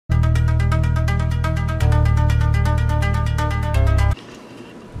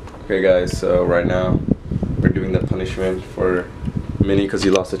Okay guys, so right now we're doing the punishment for Minnie because he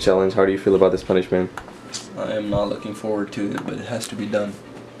lost the challenge. How do you feel about this punishment? I am not looking forward to it, but it has to be done.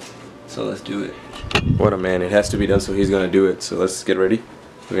 So let's do it. What a man, it has to be done, so he's gonna do it. So let's get ready.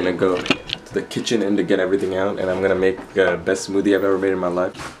 We're gonna go to the kitchen and to get everything out, and I'm gonna make the best smoothie I've ever made in my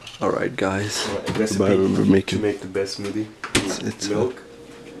life. Alright guys, Recipe I remember making to make the best smoothie. it's milk.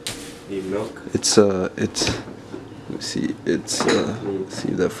 Need milk. It's let me see, see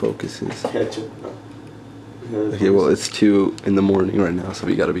if that focuses. Ketchup. No. Okay, well it's 2 in the morning right now, so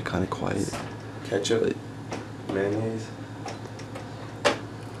we gotta be kinda quiet. Ketchup, mayonnaise,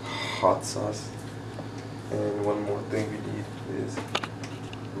 hot sauce, and one more thing we need is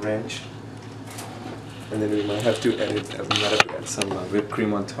ranch. And then we might have to add some whipped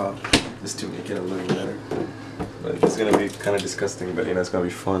cream on top just to make it a little better. But it's gonna be kind of disgusting, but you know it's gonna be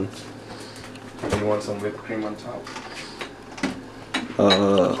fun. Do you want some whipped cream on top?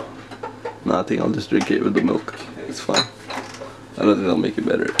 No, I think I'll just drink it with the milk. Okay. It's fine. I don't think I'll make it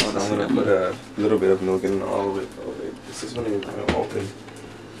better. I'm gonna put a little bit of milk in all of it. Oh wait, this is one even open.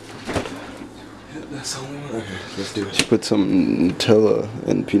 Yeah, that's the only one. Okay, let's do it. Just put some Nutella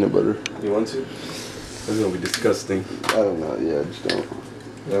and peanut butter. You want to? This is gonna be disgusting. I don't know, yeah, just don't.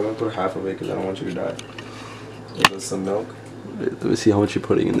 Yeah, I'm gonna put half of it because I don't want you to die. So there's some milk. Wait, let me see how much you're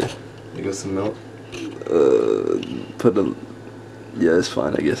putting in there. You got some milk? Put a... Yeah, it's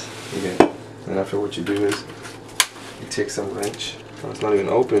fine, I guess. Okay. And after what you do is, you take some ranch. Oh, it's not even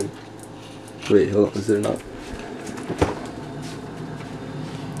open. Wait, hold on, is there not?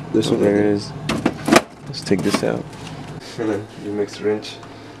 There's Oh, one there right it there. is. Let's take this out. And then you mix ranch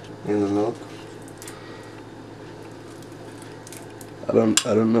in the milk. I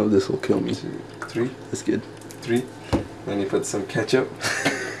don't know if this will kill me. 2, 3, That's good. 3. Then you put some ketchup.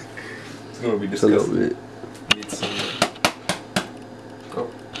 It's gonna be Just a little disgusting. bit. Need some. Oh,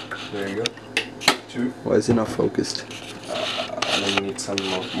 there you go. 2. Why is it not focused? And then you need some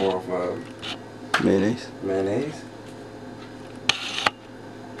more of Mayonnaise. mayonnaise.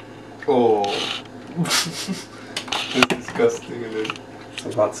 Oh, that's disgusting. And then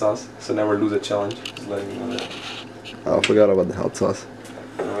some hot sauce. So never lose a challenge. Just letting you know that. Oh, I forgot about the hot sauce.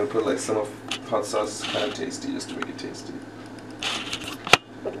 I'm gonna put like some of hot sauce, kind of tasty, just to make it tasty.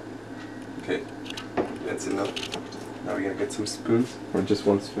 Okay, that's enough. Now we're gonna get some spoons, or just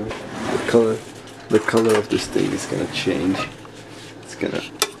one spoon. The color of this thing is gonna change. It's gonna...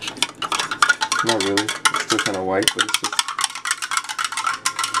 Not really. It's still kind of white, but it's just.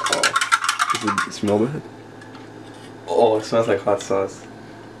 Oh, Does it smell bad? oh, it smells like hot sauce.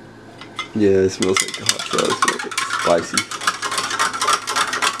 Yeah, it smells like hot sauce. Like spicy.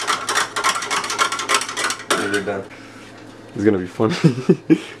 Okay, we're done. It's gonna be funny.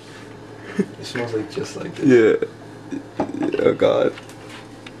 It smells like just like this. Yeah. Oh god.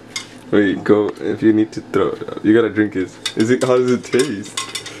 Wait, go. If you need to throw it out, you gotta drink it. How does it taste?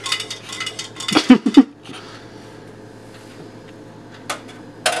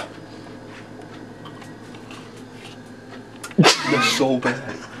 They're so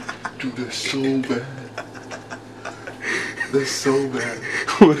bad. Dude, they're so bad. They're so bad.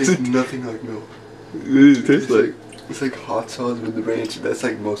 What It's does it nothing like milk. taste like? It's like hot sauce with the ranch. That's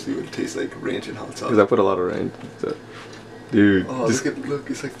like mostly what it tastes like, ranch and hot sauce. Because I put a lot of ranch. So. Dude, Oh, just look,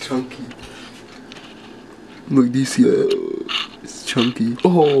 it's like chunky. look, do you see that? It's chunky.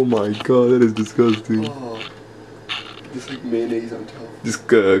 Oh my god, that is disgusting. Oh, it's like mayonnaise on top. Just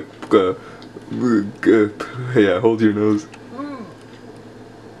yeah, hold your nose.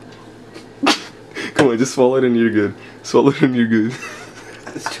 Come on, just swallow it and you're good. Swallow it and you're good.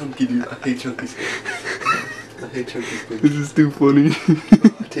 It's chunky, dude. I hate chunky stuff. I hate chunky stuff. This is too funny.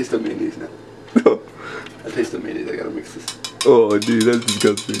 I taste the mayonnaise now. I taste the mayonnaise. I gotta mix this. Oh, dude, that's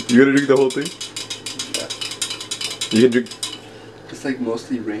disgusting. You gotta drink the whole thing? Yeah. You can drink. It's like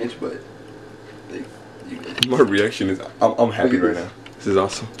mostly ranch, but like My reaction is, I'm happy right now. This is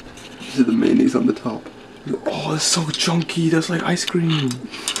awesome. This is the mayonnaise on the top. Oh, it's so chunky. That's like ice cream.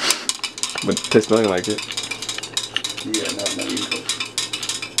 But it tastes nothing like it. Yeah, not even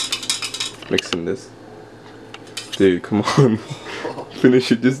close. Mixing this. Dude, come on.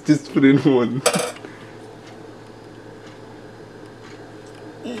 Finish it. Just put in one.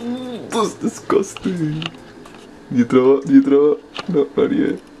 That's disgusting. You throw up? You throw up? No, not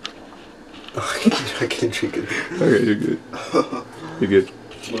yet. I can't drink it. Okay, you're good. You're good.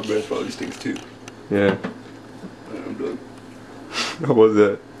 My breath probably stinks too. Yeah. I'm done. How was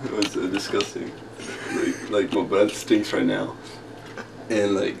that? It was disgusting. Like my breath stinks right now,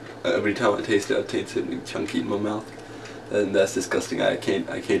 and like every time I taste it, I taste something chunky in my mouth, and that's disgusting. I can't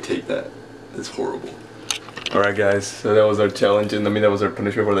take that. It's horrible. Alright guys, so that was our challenge, and I mean that was our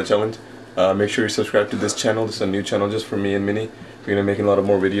punishment for the challenge. Make sure you subscribe to this channel. This is a new channel just for me and Minnie. We're gonna be making a lot of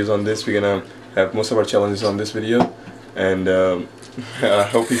more videos on this. We're gonna have most of our challenges on this video, and I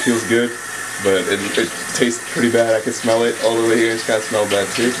hope he feels good, but it tastes pretty bad. I can smell it all the way here. It's kind of smell bad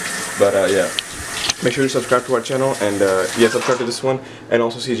too, but yeah. Make sure you subscribe to our channel, and yeah, subscribe to this one, and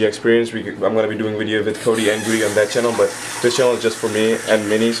also CGI Experience. I'm gonna be doing video with Cody and Guri on that channel, but this channel is just for me and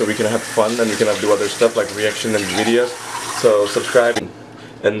Minnie, so we can have fun and we can do other stuff like reaction and videos. So subscribe,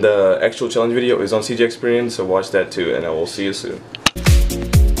 and the actual challenge video is on CGI Experience, so watch that too, and I will see you soon.